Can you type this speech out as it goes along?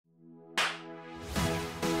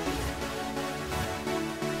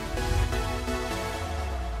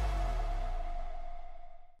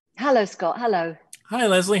Hello, Scott. Hello. Hi,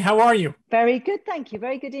 Leslie. How are you? Very good. Thank you.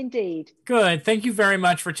 Very good indeed. Good. Thank you very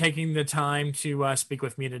much for taking the time to speak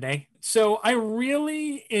with me today. So, I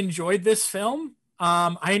really enjoyed this film.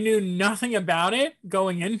 I knew nothing about it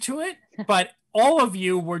going into it, but all of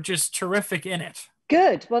you were just terrific in it.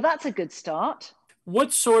 Good. Well, that's a good start.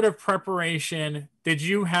 What sort of preparation did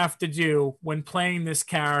you have to do when playing this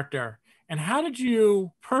character? And how did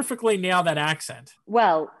you perfectly nail that accent?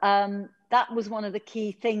 Well, that was one of the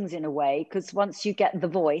key things in a way, because once you get the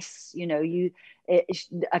voice, it,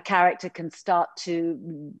 a character can start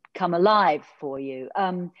to come alive for you.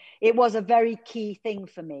 It was a very key thing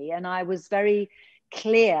for me, and I was very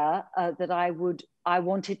clear that I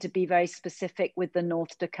wanted to be very specific with the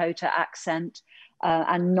North Dakota accent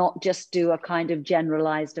and not just do a kind of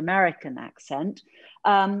generalized American accent.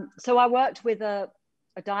 So I worked with a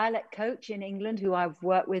dialect coach in England who I've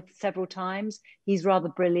worked with several times. He's rather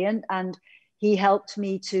brilliant, and he helped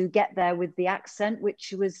me to get there with the accent,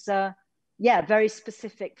 which was, very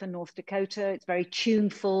specific for North Dakota. It's very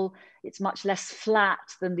tuneful. It's much less flat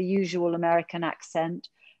than the usual American accent.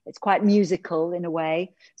 It's quite musical in a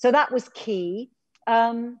way. So that was key.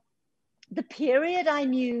 The period I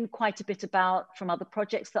knew quite a bit about from other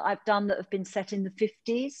projects that I've done that have been set in the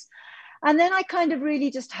 50s. And then I kind of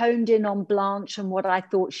really just honed in on Blanche and what I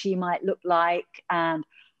thought she might look like. And,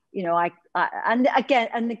 and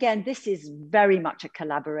again, this is very much a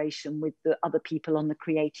collaboration with the other people on the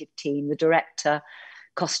creative team, the director,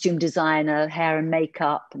 costume designer, hair and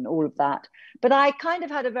makeup, and all of that. But I kind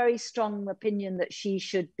of had a very strong opinion that she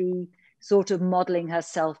should be sort of modeling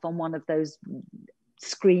herself on one of those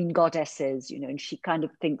screen goddesses, and she kind of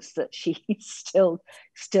thinks that she's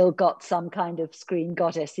still got some kind of screen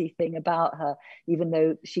goddessy thing about her, even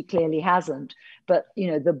though she clearly hasn't. But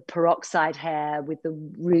the peroxide hair with the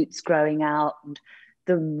roots growing out and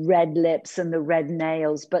the red lips and the red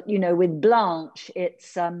nails. But with Blanche,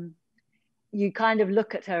 it's you kind of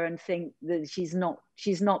look at her and think that she's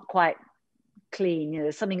not quite clean.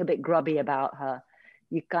 There's something a bit grubby about her.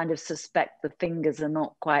 You kind of suspect the fingers are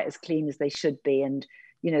not quite as clean as they should be. And,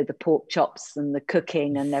 the pork chops and the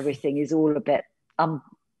cooking and everything is all a bit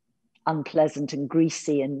unpleasant and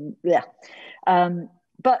greasy and yeah.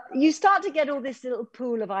 But you start to get all this little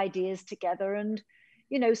pool of ideas together, and,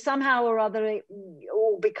 somehow or other it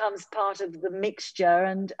all becomes part of the mixture.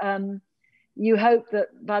 And you hope that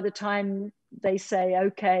by the time they say,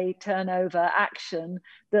 okay, turn over, action,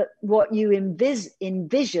 that what you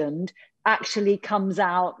envisioned actually comes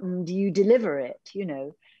out and you deliver it,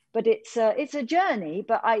 but it's a journey.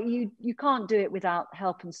 But you can't do it without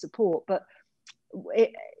help and support. But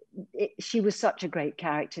she was such a great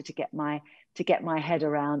character to get my head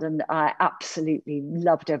around, and I absolutely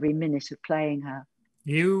loved every minute of playing her.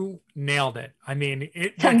 You nailed it. I mean,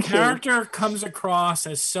 that Thank you. character comes across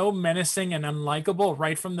as so menacing and unlikable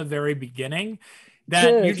right from the very beginning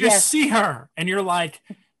that you Good. just Yes. see her and you're like,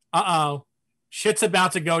 uh-oh, shit's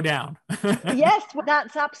about to go down. Yes,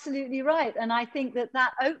 that's absolutely right. And I think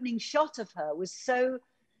that opening shot of her was so,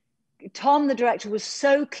 Tom, the director, was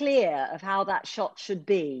so clear of how that shot should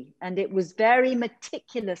be. And it was very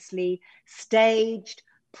meticulously staged.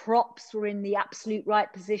 Props were in the absolute right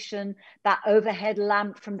position. That overhead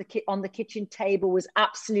lamp on the kitchen table was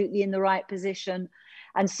absolutely in the right position.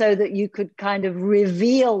 And so that you could kind of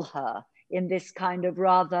reveal her in this kind of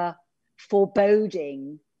rather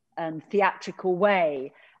foreboding and theatrical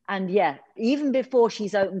way. And yeah, even before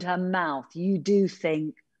she's opened her mouth, you do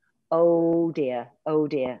think, oh dear,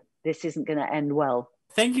 this isn't going to end well.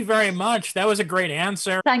 Thank you very much. That was a great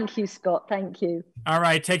answer. Thank you, Scott. Thank you. All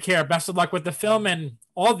right, take care. Best of luck with the film and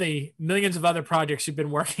all the millions of other projects you've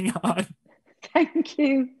been working on. Thank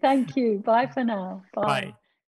you. Thank you. Bye for now. Bye. Bye.